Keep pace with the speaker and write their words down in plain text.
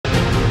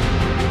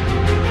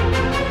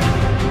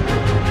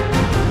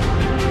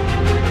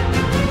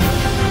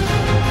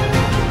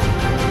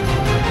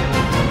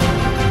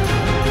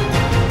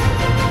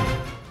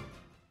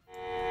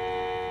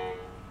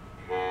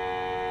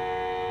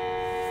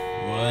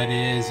What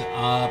is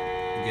up,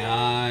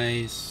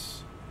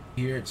 guys?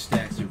 Here at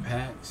Staxx and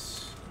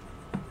Packz,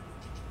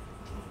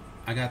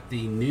 I got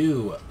the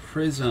new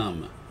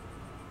Prizm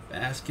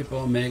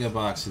basketball mega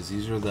boxes.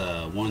 These are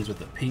the ones with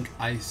the pink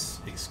ice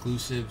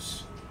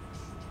exclusives.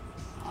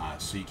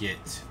 So you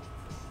get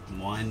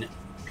one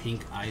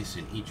pink ice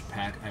in each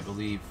pack, I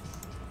believe,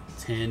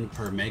 10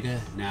 per mega.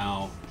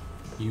 Now,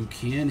 you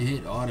can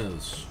hit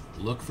autos.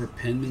 Look for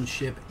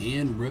penmanship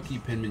and rookie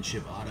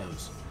penmanship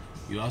autos.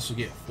 You also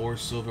get 4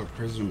 silver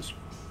prisms.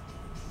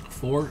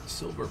 4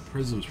 silver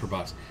prisms per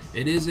box.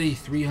 It is a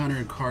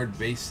 300 card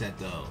base set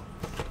though,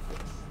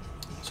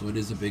 so it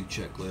is a big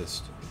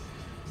checklist.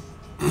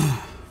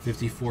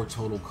 54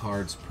 total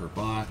cards per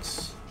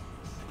box.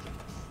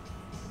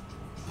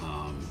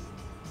 Got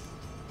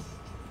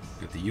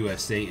the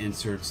USA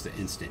inserts, the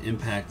instant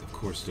impact. Of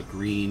course, the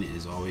green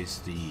is always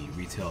the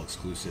retail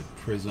exclusive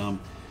Prizm.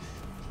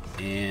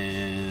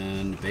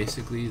 And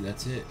basically,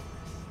 that's it.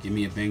 Give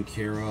me a Ben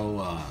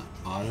Caro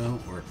auto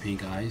or a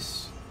pink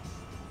ice,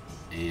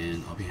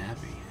 and I'll be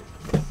happy.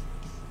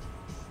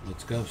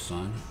 Let's go,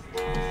 son.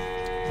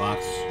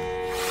 Box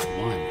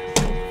 1.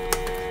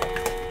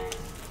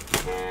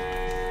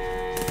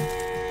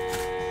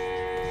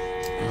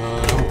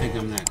 I don't think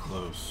I'm that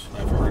close.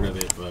 I've heard of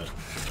it, but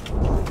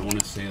I want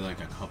to say like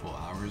a couple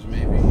hours,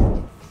 maybe.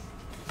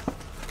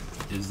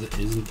 Is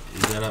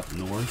that up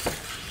north?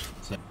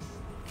 Is that,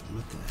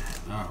 what the heck?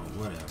 Oh,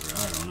 whatever.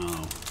 I don't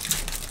know.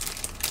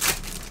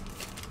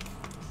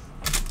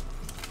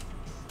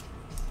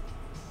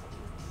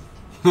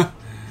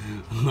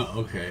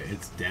 Okay,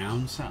 it's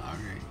down south.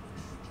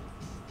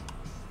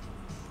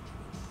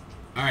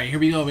 Alright, here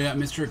we go. We got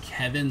Mr.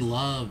 Kevin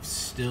Love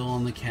still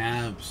on the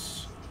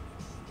Cavs.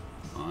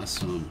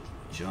 Awesome.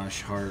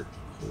 Josh Hart,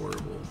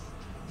 horrible.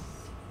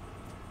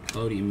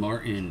 Cody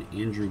Martin,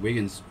 Andrew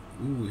Wiggins.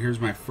 Ooh, here's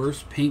my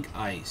first pink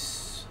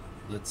ice.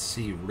 Let's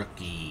see,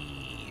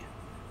 rookie.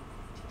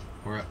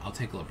 Or I'll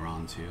take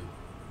LeBron too.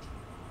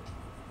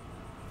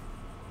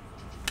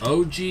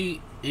 OG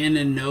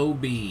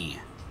Anunoby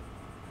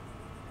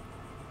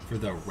for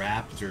the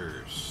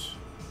Raptors.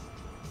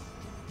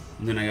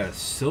 And then I got a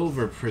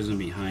silver prism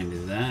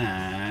behind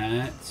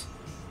that.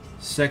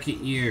 Second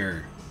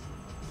year,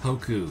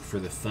 Poku for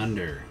the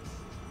Thunder.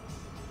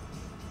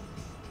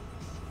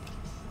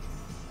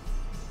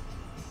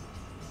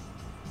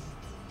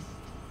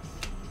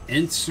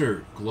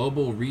 Insert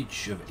global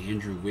reach of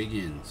Andrew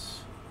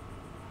Wiggins,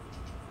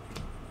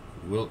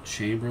 Wilt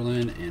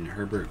Chamberlain, and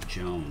Herbert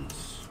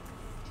Jones.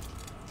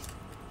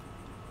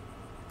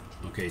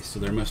 Okay, so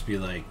there must be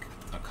like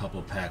a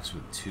couple packs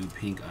with 2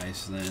 pink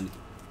ice then.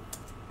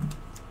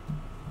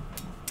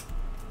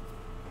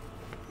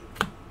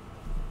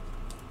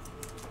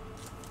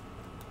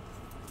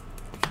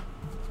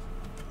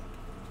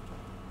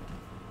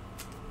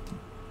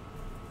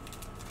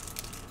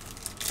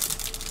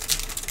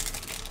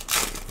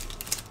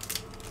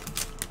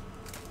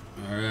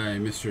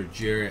 Alright, Mr.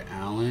 Jarrett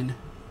Allen.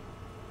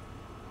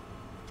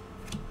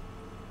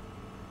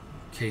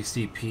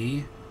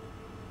 KCP.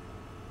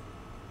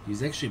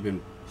 He's actually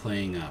been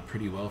playing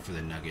pretty well for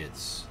the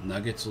Nuggets.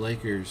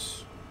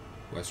 Nuggets-Lakers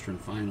Western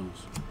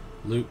Finals.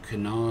 Luke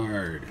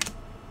Kennard.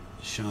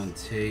 Sean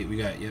Tate. We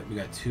got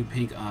 2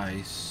 pink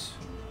ice.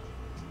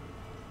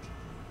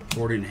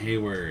 Gordon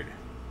Hayward.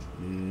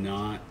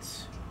 Not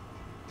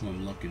who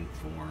I'm looking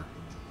for.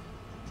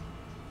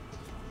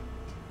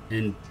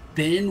 And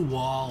Ben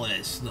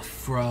Wallace, the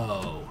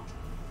Fro.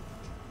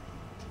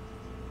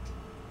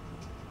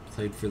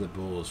 Played for the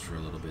Bulls for a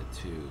little bit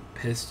too.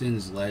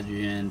 Pistons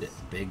legend,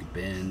 Big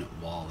Ben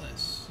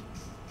Wallace.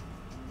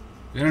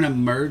 We got an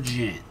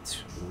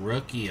emergent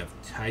rookie of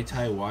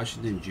Ty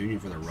Washington Jr.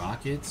 for the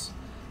Rockets.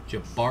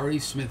 Jabari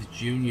Smith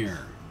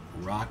Jr.,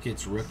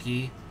 Rockets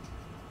rookie.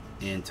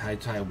 And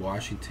Ty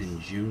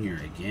Washington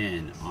Jr.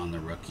 again on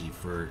the rookie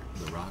for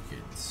the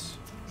Rockets.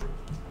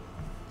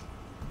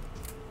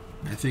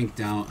 I think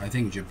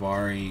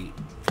Jabari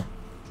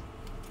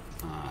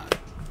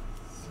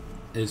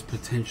is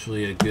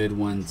potentially a good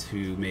one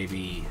to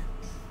maybe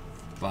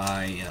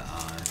buy.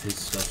 His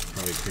stuff's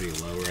probably pretty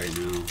low right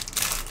now.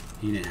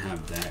 He didn't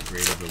have that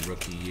great of a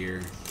rookie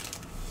year,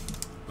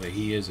 but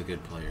he is a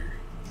good player.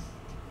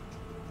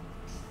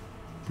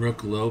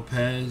 Brook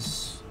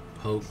Lopez,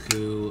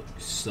 Poku,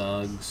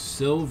 Suggs,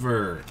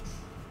 Silver,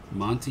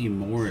 Monty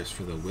Morris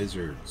for the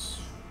Wizards.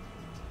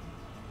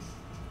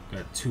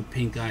 Got 2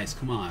 pink eyes.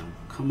 Come on.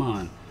 Come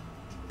on.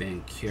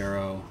 Ben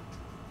Caro.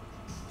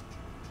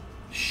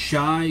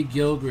 Shai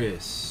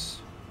Gilgeous.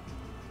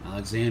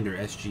 Alexander,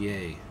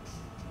 SGA.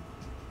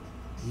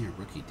 You're a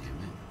rookie, damn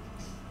it.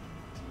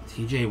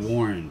 TJ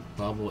Warren,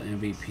 bubble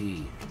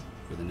MVP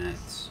for the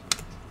Nets.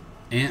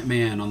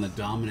 Ant-Man on the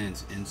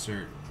dominance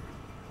insert.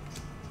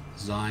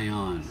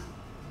 Zion.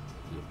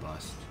 The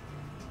bust.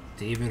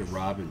 David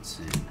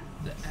Robinson,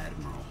 the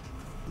Admiral.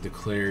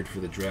 Declared for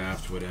the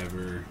draft,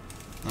 whatever.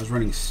 I was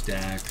running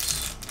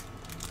Staxx.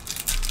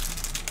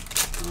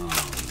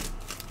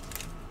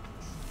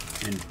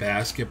 And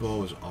basketball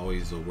was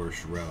always the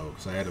worst row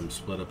because I had them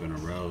split up into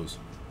rows.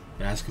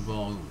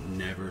 Basketball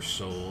never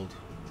sold,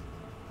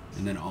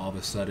 and then all of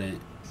a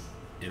sudden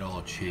it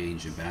all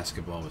changed and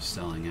basketball was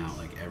selling out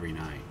like every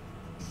night.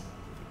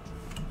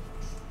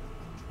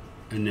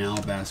 And now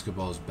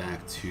basketball's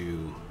back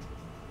to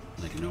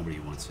like nobody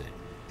wants it.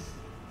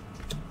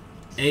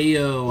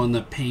 Ayo on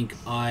the pink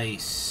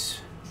ice.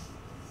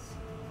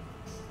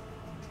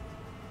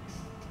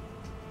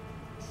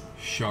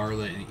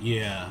 Charlotte,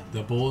 yeah,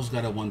 the Bulls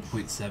got a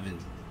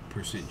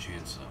 1.7%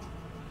 chance though.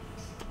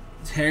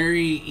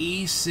 Terry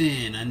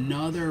Eason,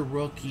 another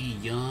rookie,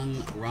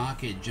 young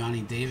Rocket. Johnny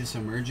Davis,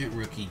 emergent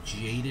rookie.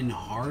 Jaden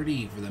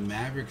Hardy for the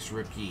Mavericks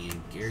rookie,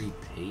 and Gary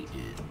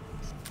Payton.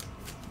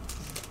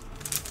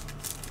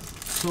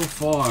 So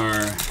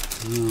far,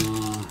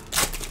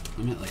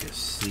 I'm at like a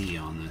C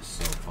on this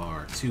so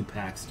far. 2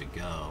 packs to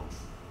go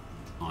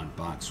on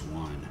box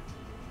 1.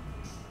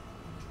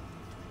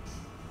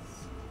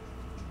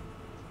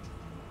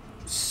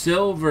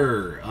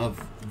 Silver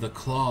of the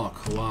Claw,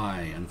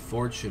 Kawhi.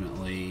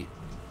 Unfortunately,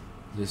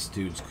 this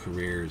dude's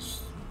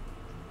career's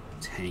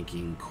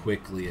tanking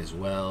quickly as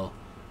well.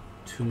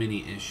 Too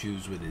many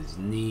issues with his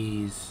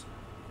knees,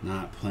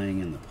 not playing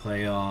in the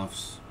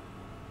playoffs.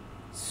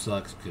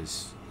 Sucks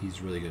because he's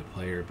a really good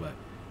player, but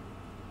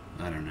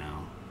I don't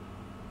know.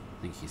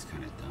 I think he's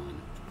kind of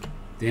done.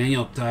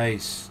 Daniel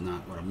Tice,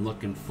 not what I'm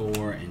looking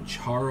for. And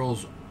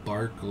Charles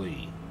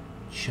Barkley,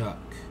 Chuck.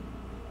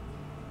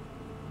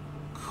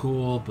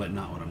 Cool, but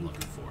not what I'm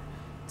looking for.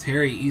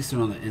 Terry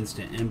Easton on the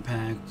instant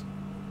impact.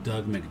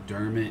 Doug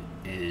McDermott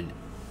and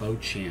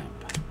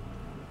Beauchamp.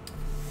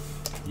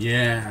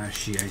 Yeah, I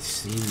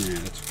seen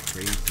that. That's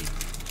crazy.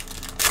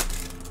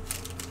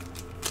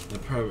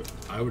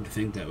 I would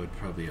think that would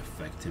probably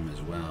affect him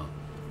as well,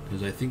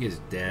 because I think his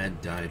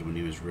dad died when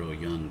he was real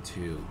young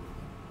too.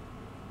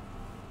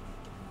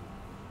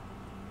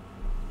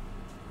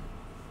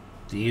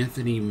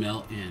 D'Anthony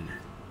Melton,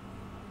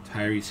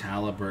 Tyrese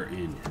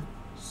Halliburton,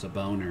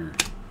 Saboner.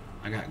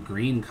 I got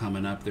green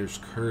coming up. There's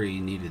Curry.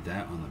 Needed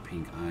that on the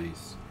pink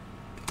ice.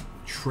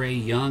 Trey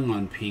Young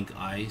on pink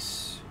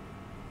ice.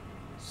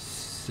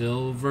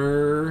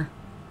 Silver.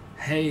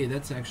 Hey,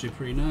 that's actually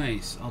pretty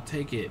nice. I'll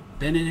take it.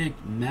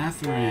 Benedict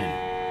Mathurin.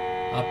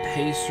 A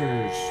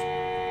Pacers.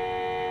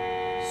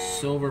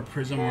 Silver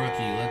Prizm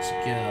rookie. Let's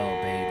go,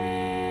 baby.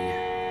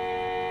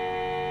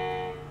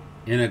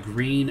 And a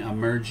green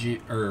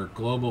emergent or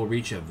global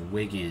reach of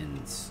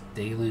Wiggins.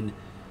 Dalen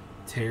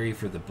Terry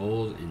for the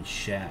Bulls and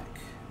Shaq.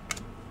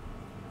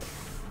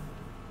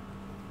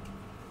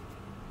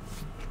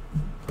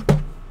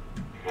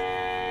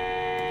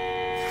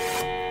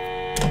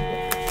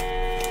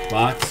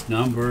 Box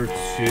number 2.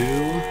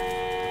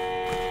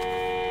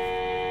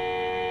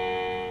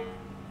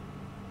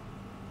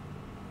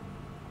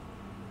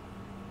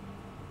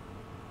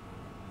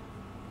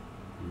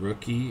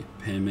 Rookie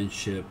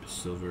Penmanship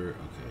Silver.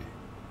 Okay.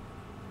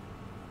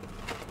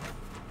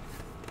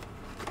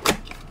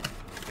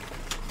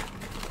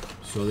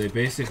 So they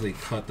basically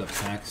cut the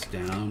packs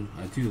down.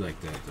 I do like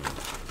that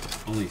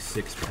though. Only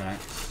 6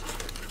 packs.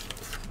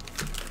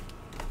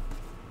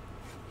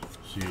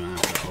 So you don't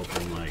have to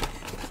open like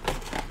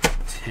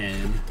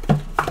 10.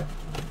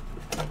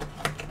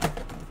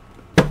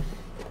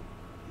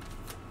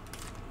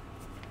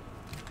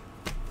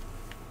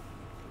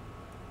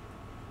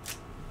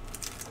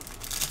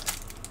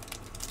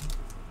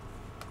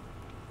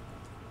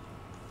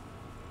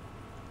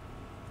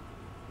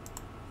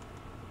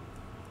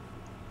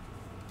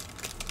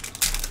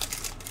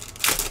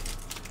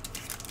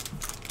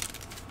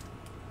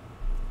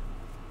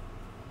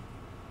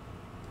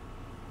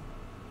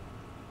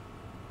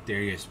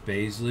 Darius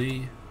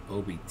Baisley,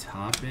 Obi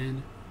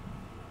Toppin.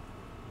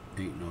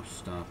 Ain't no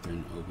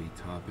stopping Obi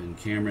Toppin.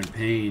 Cameron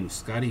Payne,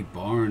 Scotty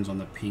Barnes on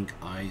the pink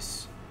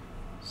ice.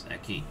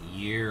 Second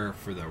year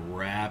for the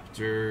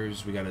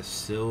Raptors. We got a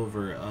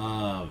silver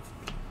of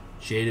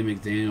Jaden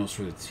McDaniels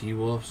for the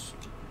T-Wolves.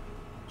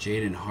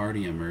 Jaden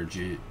Hardy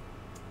emergent.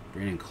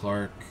 Brandon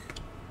Clark.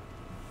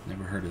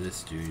 Never heard of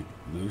this dude.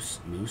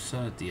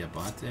 Musa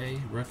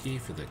Diabate rookie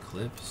for the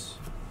Clips.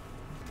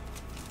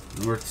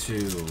 Number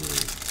 2.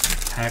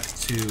 Pack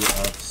 2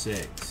 of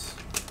 6.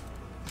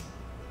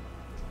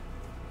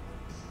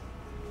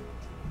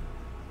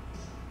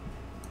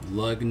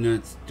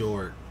 Lugnuts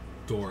Dort.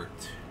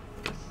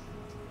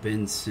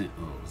 Benson.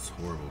 Oh, it's a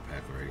horrible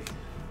pack already.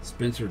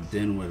 Spencer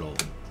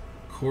Dinwiddie.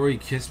 Corey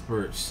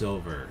Kispert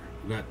silver.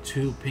 We got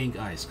 2 pink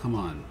ice. Come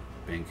on,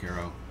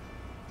 Banchero.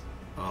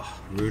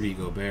 Oh, Rudy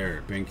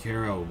Gobert.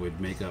 Banchero would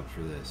make up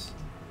for this.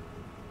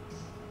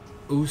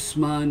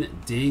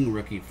 Usman Ding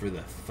rookie for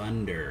the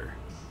Thunder.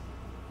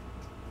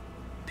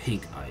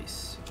 Pink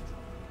ice.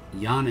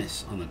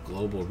 Giannis on the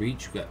global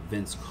reach. We got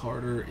Vince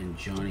Carter and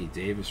Johnny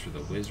Davis for the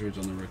Wizards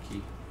on the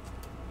rookie.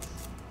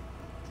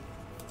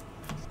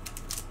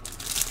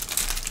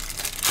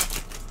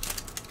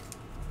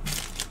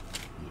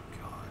 Oh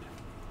God.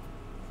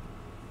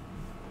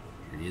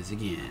 Here he is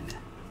again.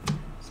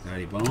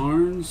 Scotty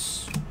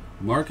Barnes.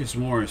 Marcus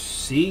Morris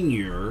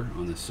Sr.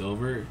 on the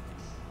silver.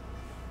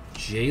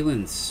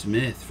 Jalen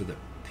Smith for the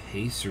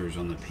Pacers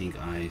on the pink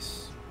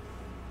ice.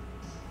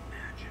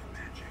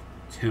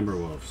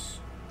 Timberwolves.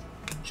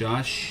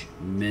 Josh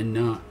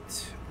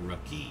Minott,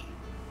 rookie.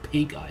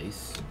 Pink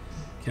ice.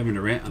 Kevin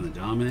Durant on the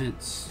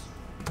dominance.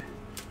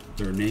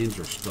 Their names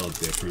are spelled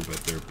different, but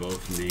they're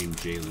both named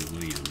Jalen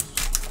Williams.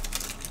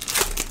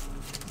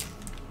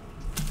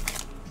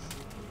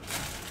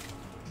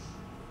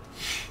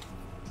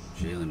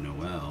 Jalen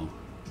Noel.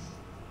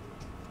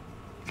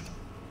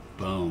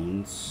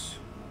 Bones.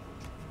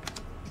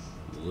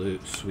 Luke,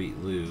 Sweet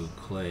Lou.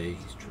 Clay,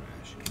 he's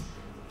trash.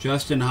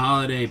 Justin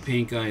Holiday,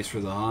 pink ice for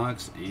the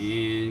Hawks.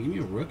 And give me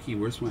a rookie.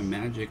 Where's my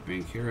Magic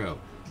Banchero?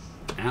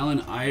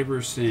 Allen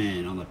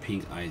Iverson on the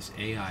pink ice.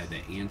 AI,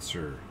 the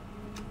answer.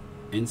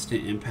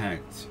 Instant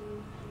impact.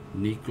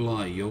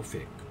 Nikola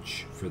Jovic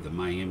for the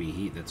Miami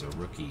Heat. That's a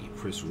rookie.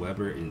 Chris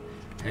Webber. And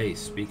hey,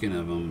 speaking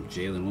of them,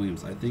 Jalen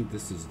Williams. I think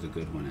this is the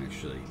good one,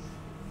 actually.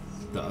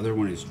 The other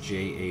one is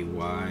J-A-Y-I-N.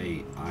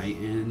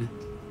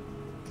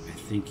 I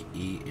think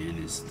E-N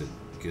is the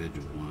good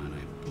one,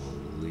 I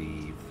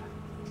believe.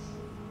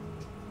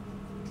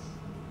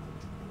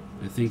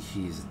 I think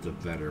he's the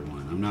better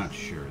one. I'm not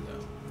sure,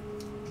 though.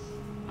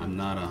 I'm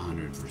not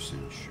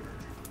 100% sure.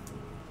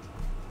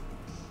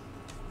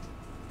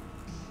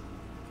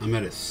 I'm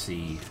at a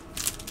C.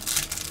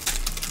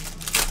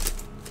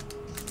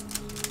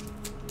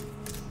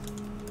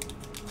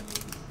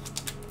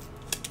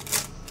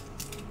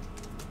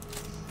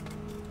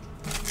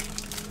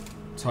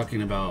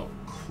 Talking about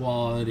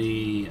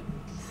quality,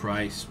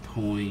 price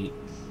point,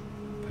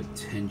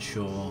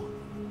 potential.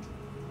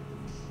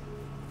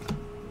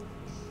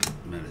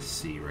 I'm at a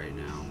C right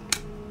now.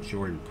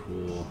 Jordan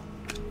Poole.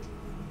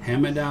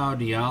 Hamidou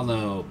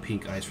Diallo,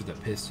 pink ice for the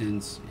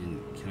Pistons. And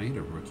can I get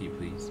a rookie,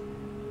 please?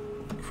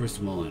 Chris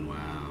Mullin,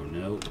 wow,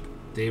 nope.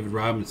 David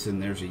Robinson,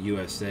 there's a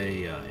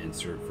USA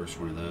insert, first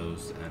one of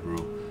those.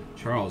 Admiral.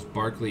 Charles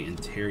Barkley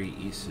and Terry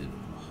Eason.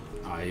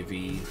 Oh,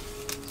 Ivy,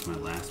 it's my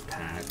last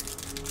pack.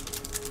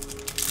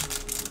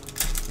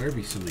 Better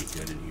be something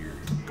good in here.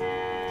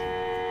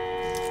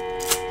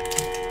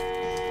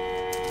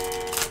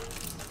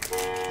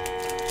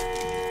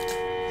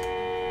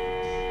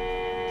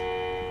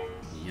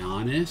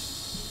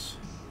 Giannis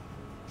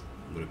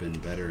would have been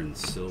better in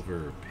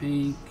silver or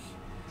pink.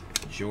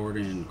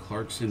 Jordan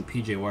Clarkson,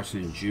 PJ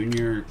Washington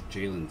Jr.,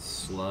 Jalen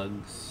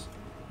Suggs,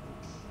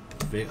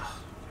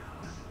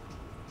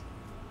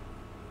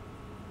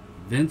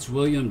 Vince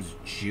Williams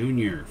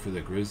Jr. for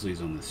the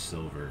Grizzlies on the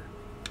silver.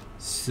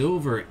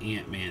 Silver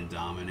Ant-Man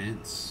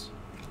dominance.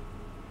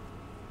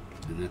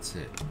 And that's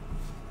it.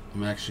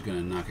 I'm actually going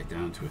to knock it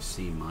down to a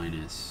C-.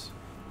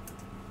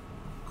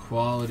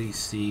 Quality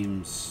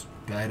seems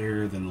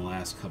better than the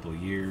last couple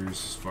years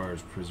as far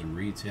as Prizm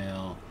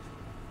retail.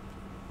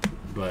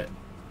 But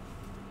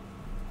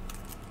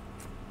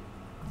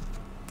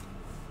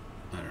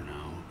I don't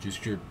know.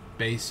 Just your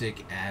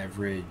basic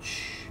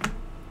average,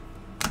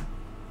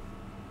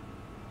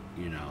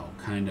 you know,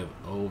 kind of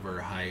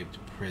overhyped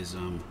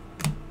Prizm.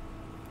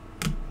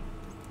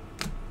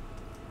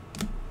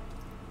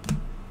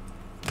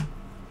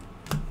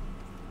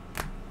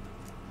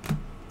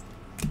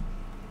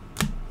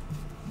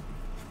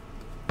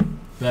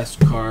 Best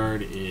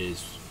card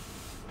is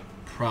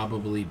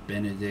probably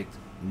Benedict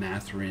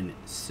Mathurin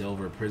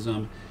Silver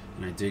Prizm,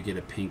 and I did get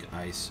a pink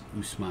ice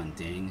Ousmane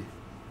Dieng.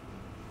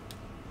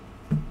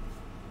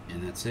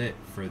 And that's it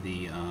for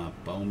the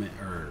Bowman,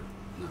 or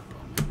not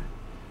Bowman.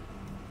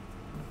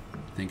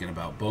 Thinking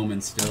about Bowman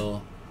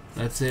still.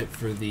 That's it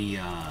for the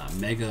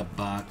Mega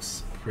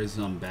Box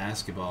Prizm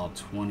Basketball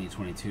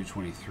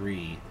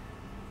 2022-23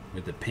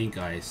 with the pink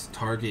ice.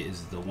 Target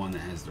is the one that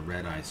has the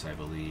red ice, I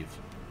believe.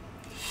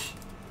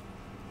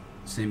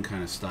 Same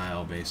kind of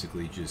style,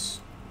 basically,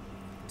 just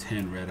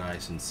 10 red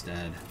ice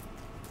instead.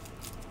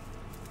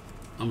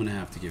 I'm gonna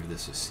have to give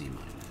this a C-.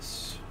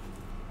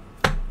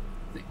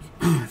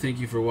 Thank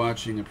you for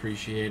watching.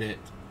 Appreciate it.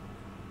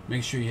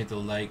 Make sure you hit the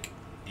like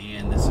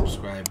and the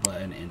subscribe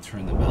button and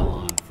turn the bell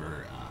on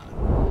for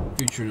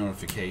future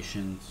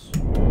notifications.